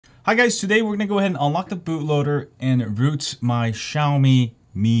Hi guys, today we're gonna go ahead and unlock the bootloader and root my Xiaomi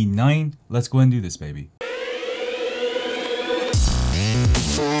Mi 9. Let's go ahead and do this, baby.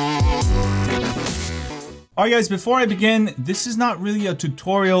 Alright guys, before I begin, this is not really a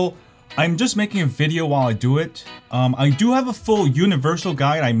tutorial. I'm just making a video while I do it. I do have a full universal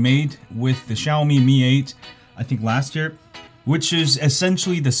guide I made with the Xiaomi Mi 8, I think last year, which is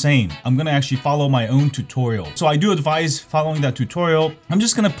essentially the same. I'm gonna actually follow my own tutorial. So I do advise following that tutorial. I'm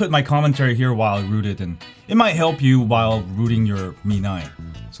just gonna put my commentary here while I root it, and it might help you while rooting your Mi 9.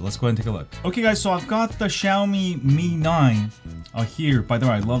 So let's go ahead and take a look. Okay guys, so I've got the Xiaomi Mi 9 here. By the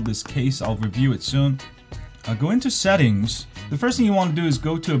way, I love this case. I'll review it soon. Go into settings. The first thing you want to do is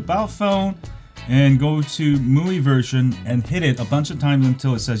go to About Phone and go to MIUI version and hit it a bunch of times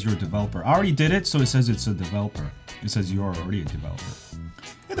until it says you're a developer. I already did it, so it says it's a developer. It says you are already a developer.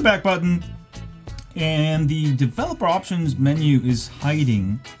 Hit the back button, and the developer options menu is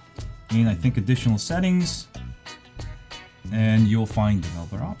hiding in, I think, additional settings, and you'll find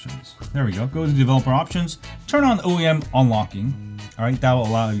developer options. There we go. Go to developer options, turn on OEM unlocking. All right, that will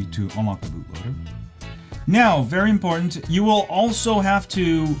allow you to unlock the bootloader. Now, very important, you will also have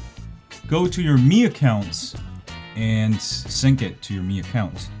to go to your Mi accounts and sync it to your Mi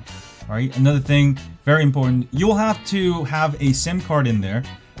account. All right, another thing, very important, you'll have to have a SIM card in there.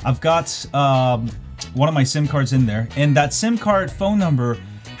 I've got one of my SIM cards in there, and that SIM card phone number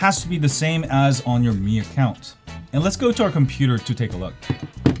has to be the same as on your Mi account. And let's go to our computer to take a look.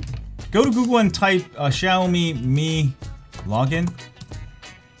 Go to Google and type Xiaomi Mi login.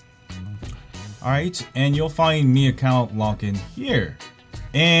 All right, and you'll find Mi account login here.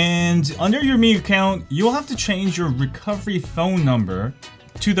 And under your Mi account, you'll have to change your recovery phone number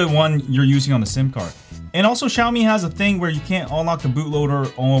to the one you're using on the SIM card. And also, Xiaomi has a thing where you can't unlock the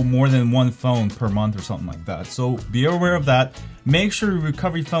bootloader on more than one phone per month or something like that. So be aware of that. Make sure your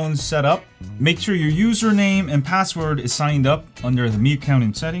recovery phone's set up. Make sure your username and password is signed up under the Mi account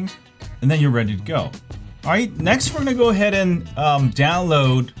in settings, and then you're ready to go. All right, next we're gonna go ahead and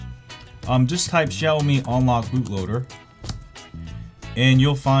download. Just type Xiaomi Unlock Bootloader, and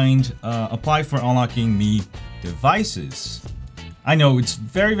you'll find apply for unlocking Mi devices. I know it's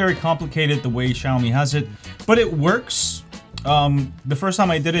very, very complicated the way Xiaomi has it, but it works. The first time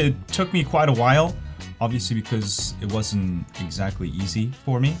I did it, it took me quite a while, obviously because it wasn't exactly easy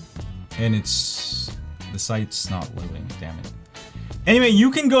for me, and the site's not loading, damn it. Anyway, you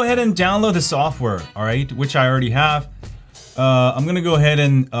can go ahead and download the software, all right, which I already have. I'm gonna go ahead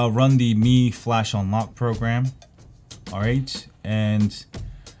and run the Mi Flash Unlock program, all right, and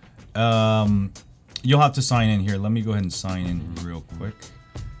you'll have to sign in here. Let me go ahead and sign in real quick.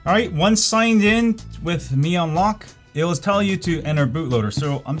 All right, once signed in with Mi Unlock, it will tell you to enter bootloader.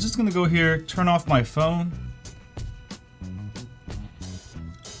 So I'm just gonna go here, turn off my phone,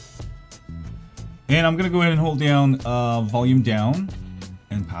 and I'm gonna go ahead and hold down volume down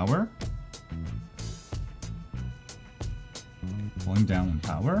and power. Volume down and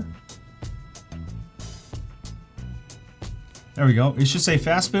power. There we go. It should say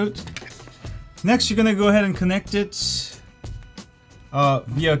fast boot. Next, you're gonna go ahead and connect it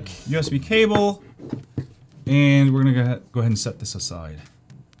via USB cable, and we're gonna go ahead and set this aside.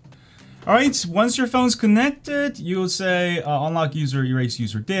 All right, once your phone's connected, you'll say unlock user, erase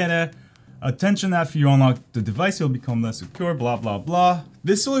user data. Attention, after you unlock the device, it'll become less secure, blah, blah, blah.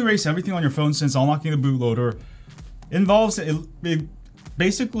 This will erase everything on your phone since unlocking the bootloader involves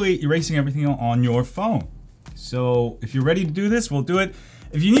basically erasing everything on your phone. So if you're ready to do this, we'll do it.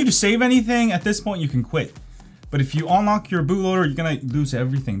 If you need to save anything, at this point you can quit. But if you unlock your bootloader, you're gonna lose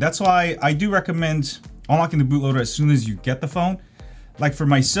everything. That's why I do recommend unlocking the bootloader as soon as you get the phone. Like for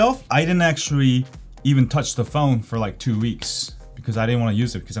myself, I didn't actually even touch the phone for like 2 weeks because I didn't want to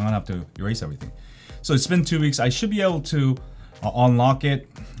use it because I'm gonna have to erase everything. So it's been 2 weeks. I should be able to unlock it.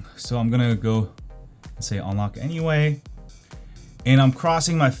 So I'm gonna go and say unlock anyway. And I'm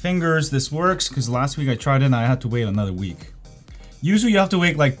crossing my fingers this works because last week I tried it and I had to wait another week. Usually you have to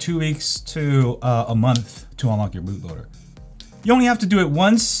wait like 2 weeks to a month to unlock your bootloader. You only have to do it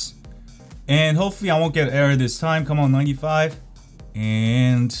once, and hopefully I won't get error this time. Come on, 95.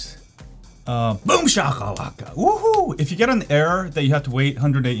 And boom shakalaka. Woohoo! If you get an error that you have to wait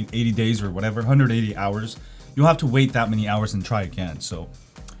 180 days or whatever, 180 hours, you'll have to wait that many hours and try again. So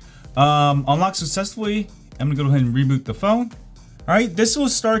unlock successfully. I'm gonna go ahead and reboot the phone. All right, this will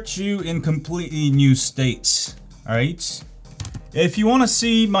start you in completely new states. All right. If you want to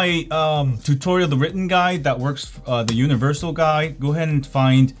see my tutorial, the written guide that works, the universal guide, go ahead and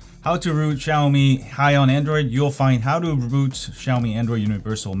find how to root Xiaomi high on Android. You'll find how to root Xiaomi Android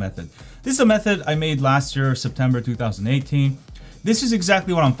universal method. This is a method I made last year, September 2018. This is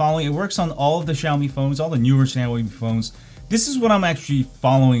exactly what I'm following. It works on all of the Xiaomi phones, all the newer Xiaomi phones. This is what I'm actually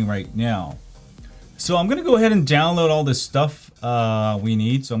following right now. So I'm gonna go ahead and download all this stuff we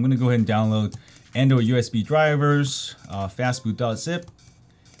need. So I'm gonna go ahead and download Android USB drivers, fastboot.zip,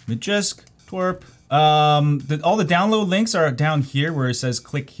 Magisk, Twrp. All the download links are down here where it says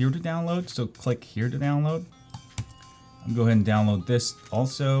click here to download. So click here to download. I'm gonna go ahead and download this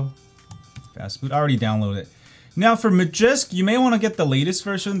also. Fastboot, I already downloaded it. Now for Magisk, you may want to get the latest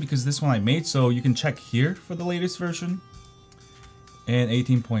version because this one I made, so you can check here for the latest version. And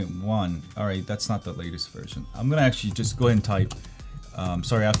 18.1. Alright, that's not the latest version. I'm gonna actually just go ahead and type.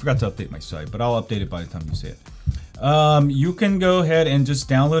 Sorry, I forgot to update my site, but I'll update it by the time you see it. You can go ahead and just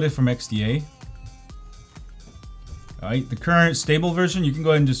download it from XDA. Alright, the current stable version, you can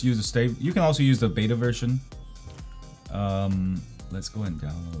go ahead and just use the stable. You can also use the beta version. Let's go ahead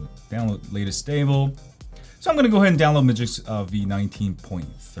and download latest stable. So I'm going to go ahead and download Magisk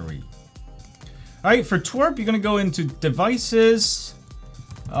v19.3. Alright, for Twrp, you're going to go into devices,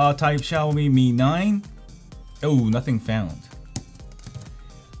 type Xiaomi Mi 9. Oh, nothing found.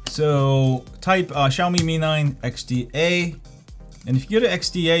 So type Xiaomi Mi 9 XDA. And if you go to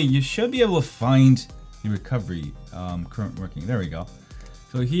XDA, you should be able to find the recovery current working. There we go.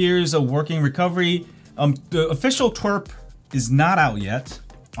 So here's a working recovery. The official Twrp is not out yet,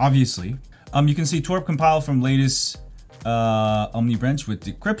 obviously. You can see Twrp compiled from latest Omnibranch with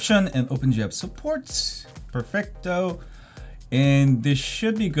decryption and OpenGAP support. Perfecto. And this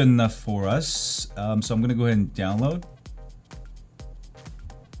should be good enough for us. So I'm going to go ahead and download.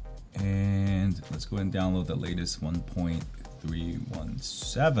 And let's go ahead and download the latest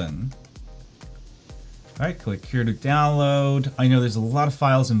 1.317. Alright, click here to download. I know there's a lot of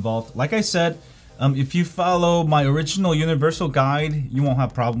files involved. Like I said, if you follow my original universal guide, you won't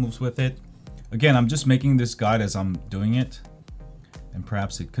have problems with it. Again, I'm just making this guide as I'm doing it, and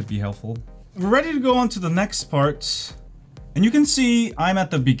perhaps it could be helpful. We're ready to go on to the next part. And you can see I'm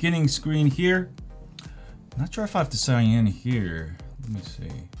at the beginning screen here. Not sure if I have to sign in here. Let me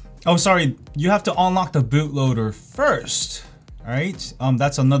see. Oh, sorry, you have to unlock the bootloader first. Alright,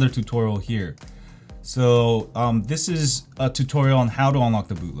 that's another tutorial here. So this is a tutorial on how to unlock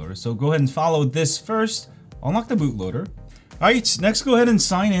the bootloader. So go ahead and follow this first. Unlock the bootloader. Alright, next go ahead and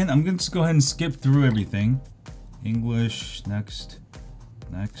sign in. I'm going to just go ahead and skip through everything. English, next,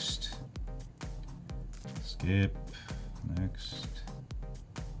 next, skip, next.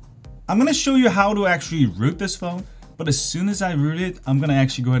 I'm going to show you how to actually root this phone, but as soon as I root it, I'm going to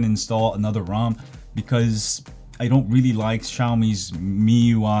actually go ahead and install another ROM because I don't really like Xiaomi's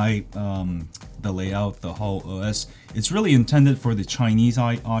MIUI, the layout, the whole OS. It's really intended for the Chinese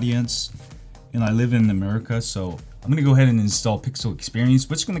audience, and I live in America, so I'm going to go ahead and install Pixel Experience,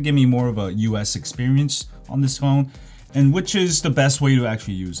 which is going to give me more of a US experience on this phone, and which is the best way to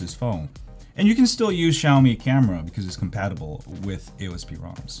actually use this phone. And you can still use Xiaomi camera because it's compatible with AOSP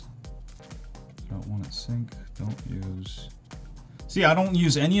ROMs. Don't want to sync, don't use. See, I don't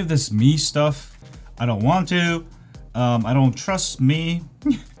use any of this Mi stuff. I don't want to. I don't trust Mi.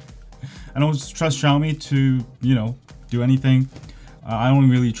 I don't trust Xiaomi to, you know, do anything. I don't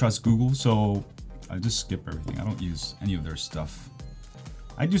really trust Google, so I just skip everything. I don't use any of their stuff.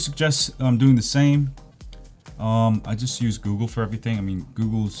 I do suggest doing the same. I just use Google for everything. I mean,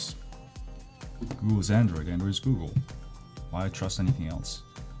 Google's Android. Android's Google. Why trust anything else?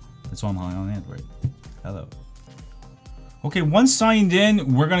 That's why I'm high on Android. Hello. Okay, once signed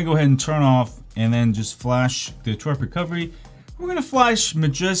in, we're gonna go ahead and turn off and then just flash the Twrp recovery. We're gonna flash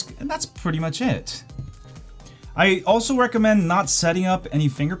Magisk, and that's pretty much it. I also recommend not setting up any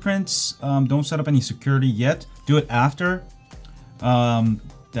fingerprints. Don't set up any security yet. Do it after.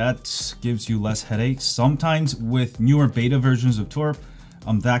 That gives you less headaches. Sometimes with newer beta versions of Twrp,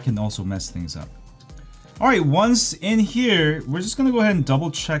 that can also mess things up. All right, once in here, we're just gonna go ahead and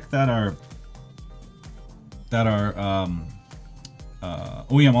double check that our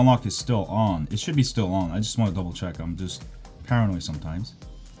OEM unlock is still on. It should be still on. I just want to double check. I'm just paranoid sometimes.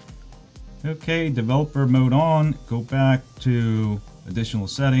 Okay, developer mode on. Go back to additional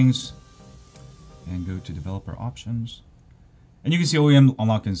settings and go to developer options. And you can see OEM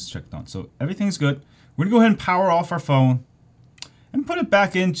unlock is checked on. So everything's good. We're gonna go ahead and power off our phone and put it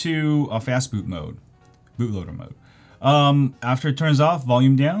back into a fast boot mode, bootloader mode. After it turns off,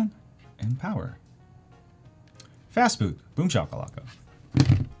 volume down and power. Fast boot, boom shakalaka.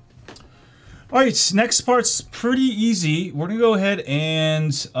 All right, next part's pretty easy. We're gonna go ahead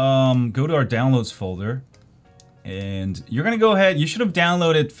and go to our downloads folder, and you're gonna go ahead. You should have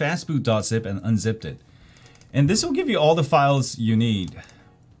downloaded fastboot.zip and unzipped it, and this will give you all the files you need.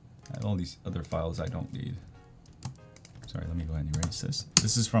 All these other files I don't need. Sorry, let me go ahead and erase this.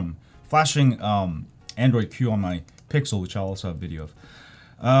 This is from flashing Android Q on my Pixel, which I'll also have a video of.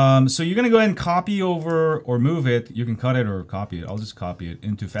 So you're gonna go ahead and copy over or move it. You can cut it or copy it. I'll just copy it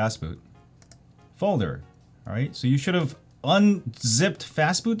into fastboot folder. All right, so you should have unzipped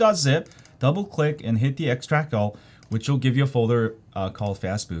fastboot.zip, double click and hit the extract all, which will give you a folder called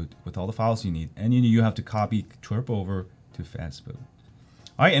fastboot with all the files you need. And you have to copy Twrp over to fastboot.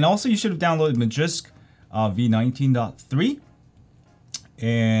 All right, and also you should have downloaded Magisk v19.3.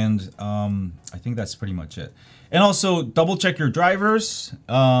 And I think that's pretty much it. And also double check your drivers.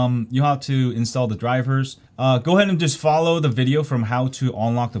 You have to install the drivers. Go ahead and just follow the video from how to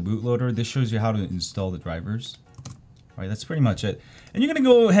unlock the bootloader. This shows you how to install the drivers. All right, that's pretty much it. And you're gonna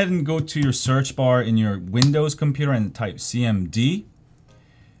go ahead and go to your search bar in your Windows computer and type CMD.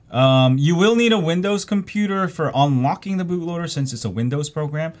 You will need a Windows computer for unlocking the bootloader since it's a Windows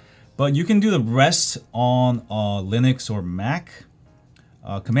program, but you can do the rest on Linux or Mac.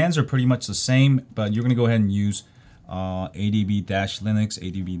 Commands are pretty much the same, but you're going to go ahead and use adb-linux,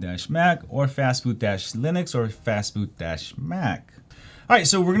 adb-mac, or fastboot-linux, or fastboot-mac. All right,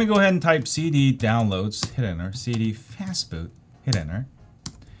 so we're going to go ahead and type cd downloads, hit enter, cd fastboot, hit enter.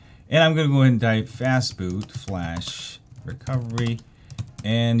 And I'm going to go ahead and type fastboot flash recovery.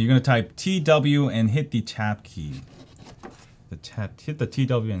 And you're going to type TW and hit the tab key. Hit the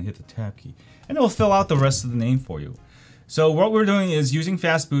TW and hit the tab key. And it will fill out the rest of the name for you. So what we're doing is using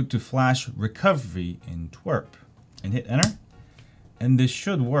fastboot to flash recovery in Twrp. And hit enter. And this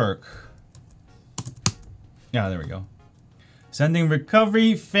should work. Yeah, there we go. Sending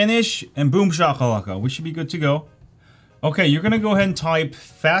recovery, finish, and boom shakalaka. We should be good to go. Okay, you're going to go ahead and type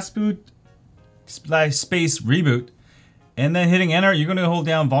fastboot space reboot. And then hitting enter, you're going to hold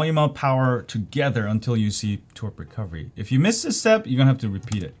down volume up, power together until you see Twrp recovery. If you miss this step, you're going to have to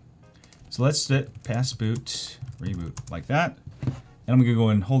repeat it. So let's hit fastboot reboot like that. And I'm going to go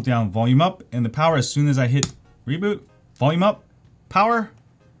and hold down volume up and the power as soon as I hit reboot. Volume up, power.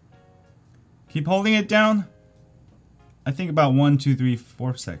 Keep holding it down. I think about 1, 2, 3,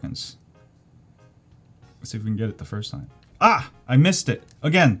 4 seconds. Let's see if we can get it the first time. Ah, I missed it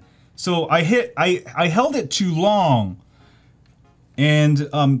again. So I held it too long. And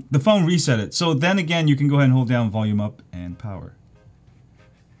the phone reset it. So then again, you can go ahead and hold down volume up and power.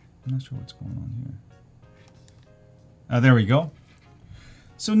 I'm not sure what's going on here. There we go.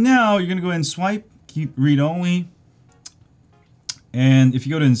 So now you're going to go ahead and swipe, keep read only. And if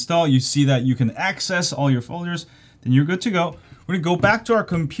you go to install, you see that you can access all your folders. Then you're good to go. We're going to go back to our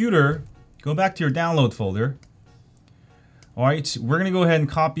computer. Go back to your download folder. All right, we're going to go ahead and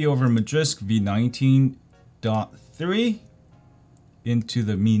copy over Magisk v19.3 into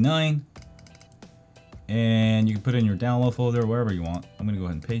the Mi 9. And you can put it in your download folder, wherever you want. I'm going to go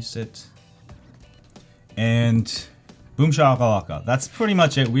ahead and paste it. And boom shakalaka. That's pretty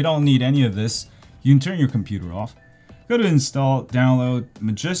much it. We don't need any of this. You can turn your computer off. Go to install, download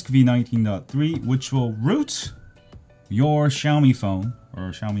Magisk v19.3, which will root your Xiaomi phone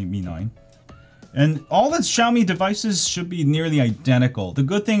or Xiaomi Mi 9. And all the Xiaomi devices should be nearly identical. The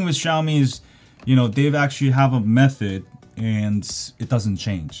good thing with Xiaomi is, you know, they've actually have a method and it doesn't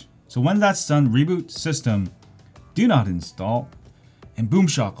change. So when that's done, reboot system, do not install, and boom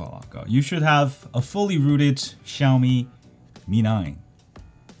shakalaka. You should have a fully rooted Xiaomi Mi 9.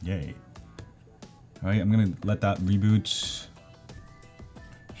 Yay. All right, I'm gonna let that reboot.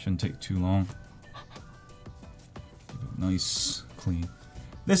 Shouldn't take too long. Nice, clean.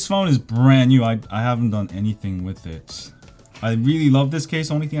 This phone is brand new. I haven't done anything with it. I really love this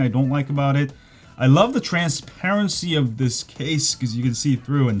case. Only thing I don't like about it, I love the transparency of this case because you can see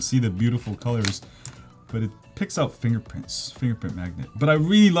through and see the beautiful colors, but it picks out fingerprints, fingerprint magnet. But I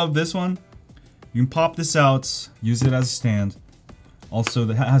really love this one. You can pop this out, use it as a stand. Also,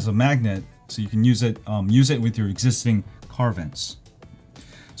 it has a magnet, so you can use it with your existing car vents.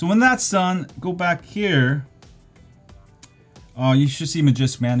 So when that's done, go back here. You should see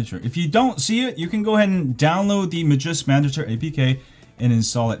Magisk Manager. If you don't see it, you can go ahead and download the Magisk Manager APK and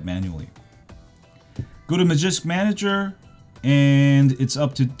install it manually. Go to Magisk Manager and it's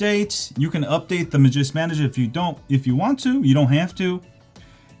up to date. You can update the Magisk Manager if you want to. You don't have to.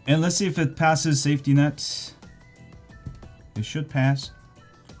 And let's see if it passes safety net. It should pass.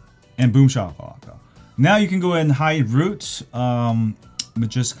 And boom shakalaka. Now you can go ahead and hide root.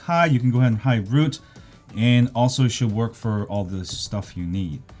 Magisk hide. You can go ahead and hide root. And also it should work for all the stuff you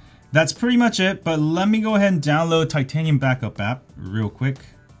need. That's pretty much it, but let me go ahead and download Titanium Backup app real quick.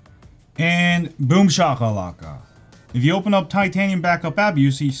 And boom shakalaka. If you open up Titanium Backup app,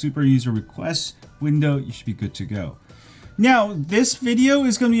 you see Super User Requests window, you should be good to go. Now, this video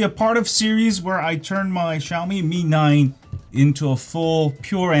is going to be a part of series where I turn my Xiaomi Mi 9 into a full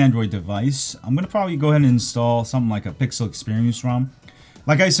pure Android device, I'm gonna probably go ahead and install something like a Pixel Experience ROM.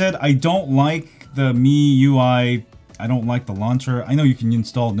 Like I said, I don't like the Mi UI. I don't like the launcher. I know you can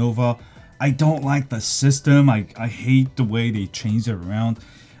install Nova. I don't like the system. I hate the way they changed it around.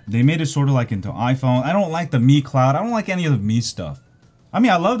 They made it sort of like into iPhone. I don't like the Mi Cloud. I don't like any of the Mi stuff. I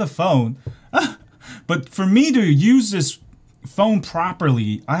mean, I love the phone, but for me to use this phone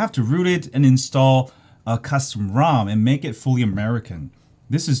properly, I have to root it and install a custom ROM and make it fully American.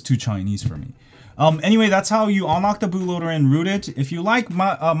 This is too Chinese for me. Anyway, that's how you unlock the bootloader and root it. If you like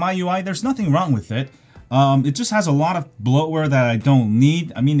my UI, there's nothing wrong with it. It just has a lot of bloatware that I don't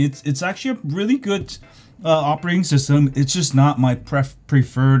need. I mean, it's actually a really good operating system. It's just not my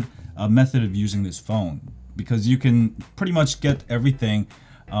preferred method of using this phone, because you can pretty much get everything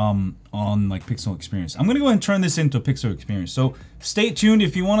on like Pixel Experience. I'm gonna go ahead and turn this into Pixel Experience. So stay tuned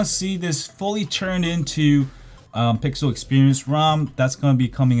if you want to see this fully turned into Pixel Experience ROM. That's gonna be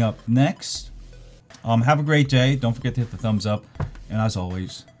coming up next. Have a great day. Don't forget to hit the thumbs up, and as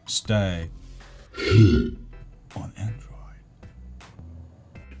always, stay on Android.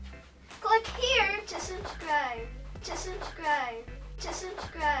 Click here to subscribe. To subscribe. To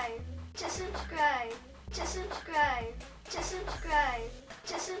subscribe. To subscribe. To subscribe. To subscribe.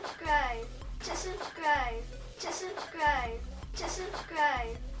 To subscribe. To subscribe. To subscribe. To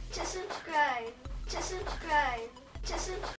subscribe. To subscribe. To subscribe. To subscribe.